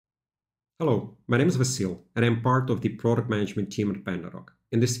Hello, my name is Vasil, and I'm part of the product management team at PandaDoc.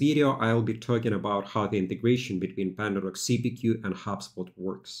 In this video, I'll be talking about how the integration between PandaDoc CPQ and HubSpot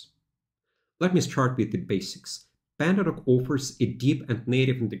works. Let me start with the basics. PandaDoc offers a deep and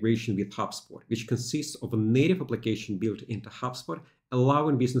native integration with HubSpot, which consists of a native application built into HubSpot,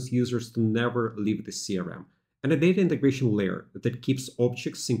 allowing business users to never leave the CRM, and a data integration layer that keeps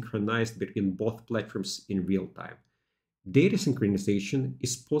objects synchronized between both platforms in real time. Data synchronization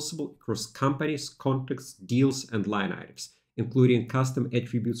is possible across companies, contacts, deals, and line items, including custom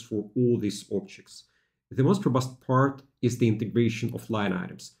attributes for all these objects. The most robust part is the integration of line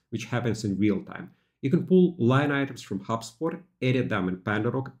items, which happens in real time. You can pull line items from HubSpot, edit them in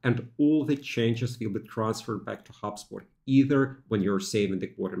PandaDoc, and all the changes will be transferred back to HubSpot, either when you're saving the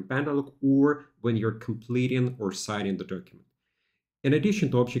code in PandaDoc or when you're completing or signing the document. In addition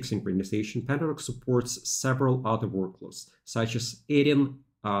to object synchronization, PandaDoc supports several other workflows, such as adding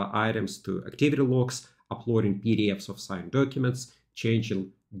items to activity logs, uploading PDFs of signed documents,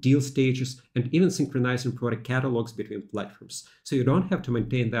 changing deal stages, and even synchronizing product catalogs between platforms, so you don't have to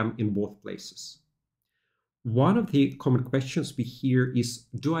maintain them in both places. One of the common questions we hear is,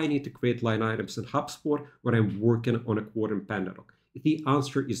 do I need to create line items in HubSpot when I'm working on a quote in PandaDoc? The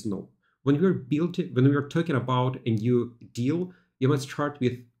answer is no. When we're talking about a new deal, you might start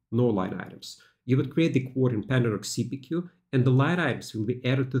with no line items. You would create the quote in PandaDoc CPQ, and the line items will be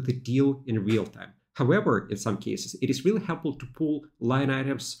added to the deal in real time. However, in some cases, it is really helpful to pull line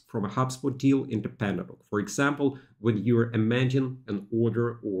items from a HubSpot deal into PandaDoc. For example, when you're amending an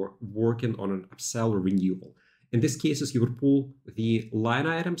order or working on an upsell or renewal. In these cases, you would pull the line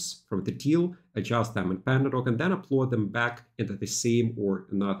items from the deal, adjust them in PandaDoc, and then upload them back into the same or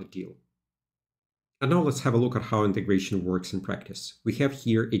another deal. And now let's have a look at how integration works in practice. We have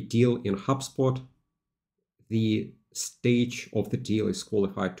here a deal in HubSpot. The stage of the deal is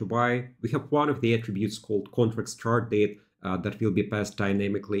qualified to buy. We have one of the attributes called contract start date that will be passed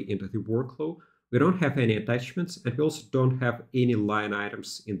dynamically into the workflow. We don't have any attachments, and we also don't have any line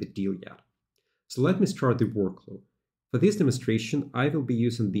items in the deal yet. So let me start the workflow. For this demonstration, I will be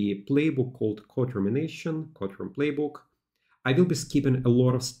using the playbook called co-termination, co-term playbook. I will be skipping a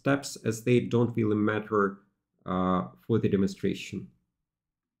lot of steps as they don't really matter for the demonstration.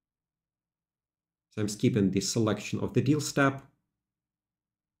 So I'm skipping the selection of the deal step.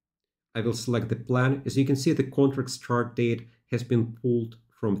 I will select the plan. As you can see, the contract start date has been pulled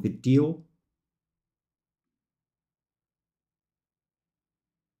from the deal.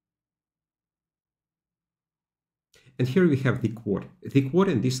 And here we have the quote. The quote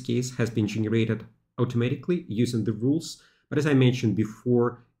in this case has been generated automatically using the rules. But as I mentioned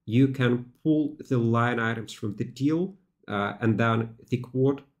before, you can pull the line items from the deal, and then the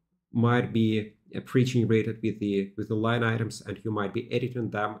quote might be pre-generated with the line items, and you might be editing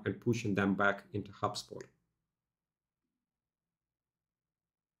them and pushing them back into HubSpot.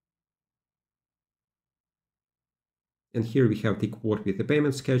 And here we have the quote with the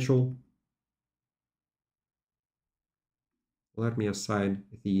payment schedule. Let me assign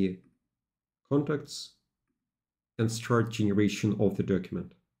the contacts and start generation of the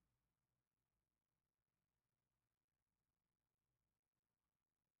document.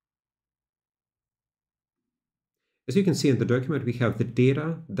 As you can see in the document, we have the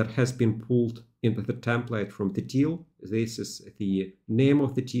data that has been pulled into the template from the deal. This is the name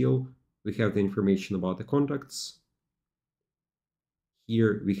of the deal. We have the information about the contacts.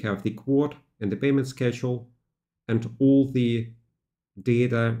 Here we have the quote and the payment schedule and all the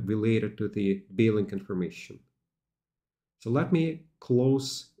data related to the billing information. So let me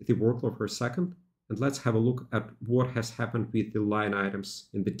close the workflow for a second, and let's have a look at what has happened with the line items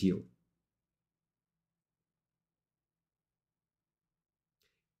in the deal.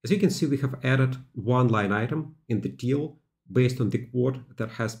 As you can see, we have added one line item in the deal based on the quote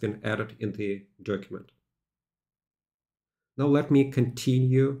that has been added in the document. Now let me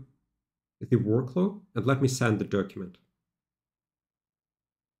continue the workflow and let me send the document.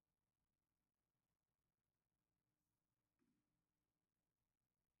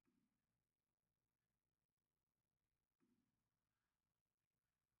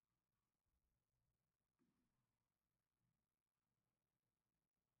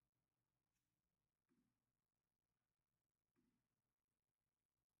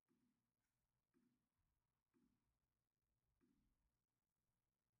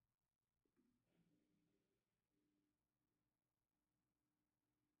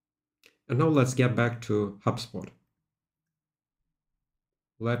 And now let's get back to HubSpot.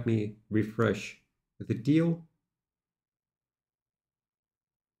 Let me refresh the deal.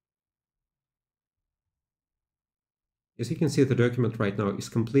 As you can see, the document right now is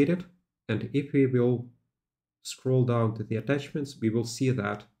completed. And if we will scroll down to the attachments, we will see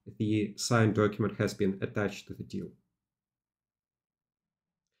that the signed document has been attached to the deal.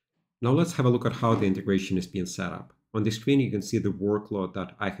 Now let's have a look at how the integration is being set up. On the screen, you can see the workload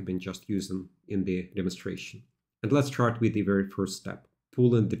that I have been just using in the demonstration. And let's start with the very first step,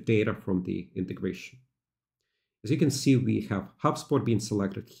 pulling the data from the integration. As you can see, we have HubSpot being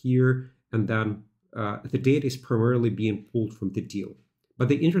selected here, and then the data is primarily being pulled from the deal. But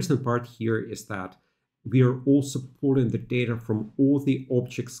the interesting part here is that we are also pulling the data from all the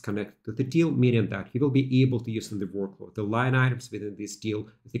objects connected to the deal, meaning that you will be able to use in the workload the line items within this deal,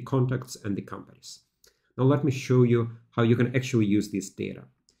 the contacts, and the companies. Now let me show you how you can actually use this data.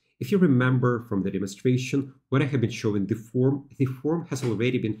 If you remember from the demonstration, when I have been showing the form has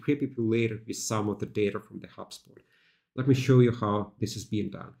already been pre-populated with some of the data from the HubSpot. Let me show you how this is being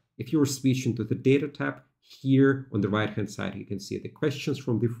done. If you are switching to the Data tab, here on the right-hand side, you can see the questions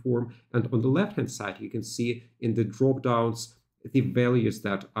from the form, and on the left-hand side, you can see in the drop-downs the values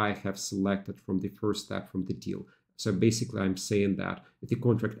that I have selected from the first step from the deal. So basically, I'm saying that the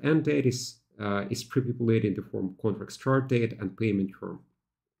contract end date is pre-populated in the form contract start date and payment term.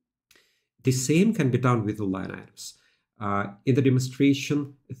 The same can be done with the line items. In the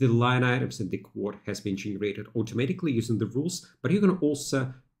demonstration, the line items in the quote has been generated automatically using the rules, but you can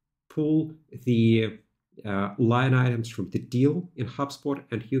also pull the line items from the deal in HubSpot,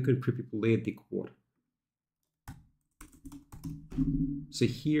 and you can pre-populate the quote. So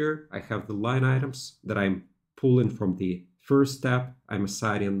here I have the line items that I'm pulling from the first step. I'm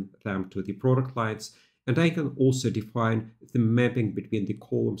assigning them to the product lines, and I can also define the mapping between the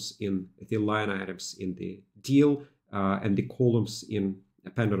columns in the line items in the deal and the columns in a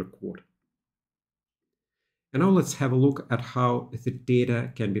PandaDoc quote. And now let's have a look at how the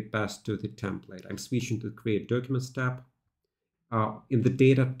data can be passed to the template. I'm switching to the Create Documents tab. In the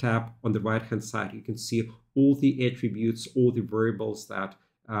Data tab on the right-hand side, you can see all the attributes, all the variables that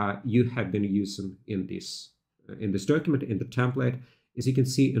you have been using in this document, in the template. As you can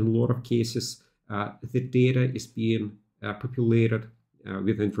see, in a lot of cases, the data is being populated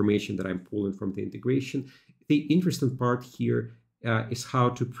with information that I'm pulling from the integration. The interesting part here is how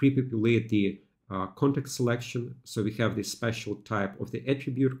to pre-populate the contact selection. So we have this special type of the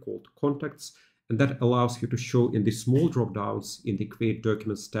attribute called contacts, and that allows you to show in the small drop-downs in the Create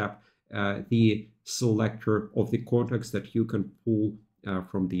Documents tab the selector of the contacts that you can pull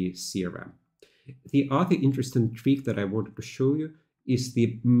from the CRM. The other interesting trick that I wanted to show you is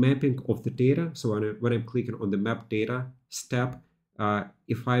the mapping of the data. So when I'm clicking on the Map Data step,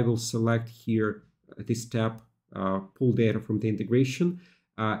 if I will select here this tab, Pull Data from the integration,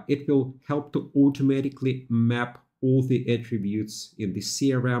 it will help to automatically map all the attributes in the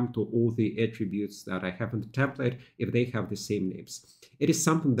CRM to all the attributes that I have in the template if they have the same names. It is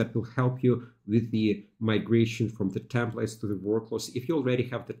something that will help you with the migration from the templates to the workflows. If you already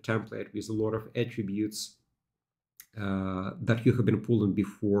have the template with a lot of attributes that you have been pulling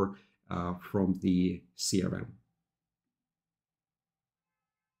before from the CRM.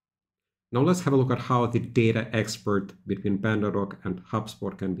 Now let's have a look at how the data export between PandaDoc and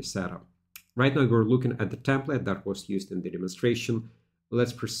HubSpot can be set up. Right now we're looking at the template that was used in the demonstration.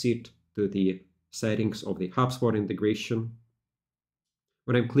 Let's proceed to the settings of the HubSpot integration.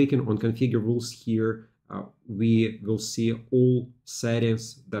 When I'm clicking on Configure Rules here, we will see all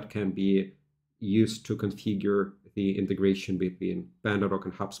settings that can be used to configure the integration between PandaDoc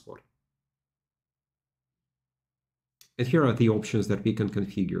and HubSpot. And here are the options that we can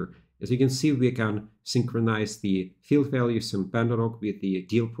configure. As you can see, we can synchronize the field values in PandaDoc with the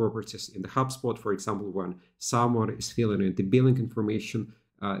deal properties in the HubSpot. For example, when someone is filling in the billing information,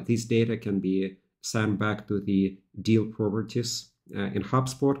 this data can be sent back to the deal properties in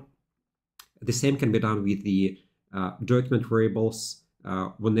HubSpot. The same can be done with the document variables.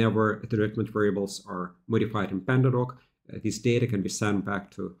 Whenever the document variables are modified in PandaDoc, this data can be sent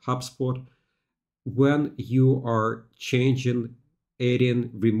back to HubSpot. When you are changing, adding,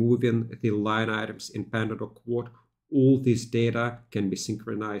 removing the line items in PandaDoc quote, all this data can be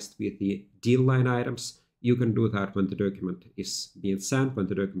synchronized with the deal line items. You can do that when the document is being sent, when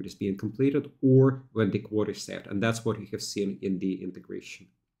the document is being completed, or when the quote is set. And that's what you have seen in the integration.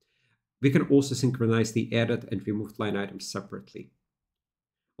 We can also synchronize the added and removed line items separately.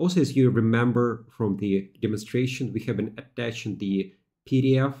 Also, as you remember from the demonstration, we have been attaching the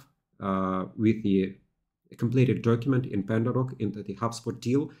PDF with the completed document in PandaDoc into the HubSpot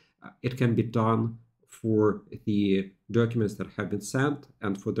deal. It can be done for the documents that have been sent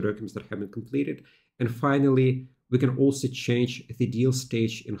and for the documents that have been completed. And finally, we can also change the deal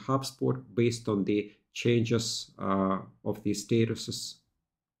stage in HubSpot based on the changes of the statuses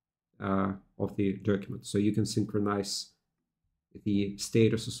of the document. So you can synchronize the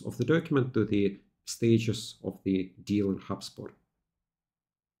statuses of the document to the stages of the deal in HubSpot.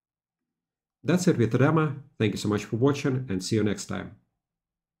 That's it with the demo. Thank you so much for watching and see you next time.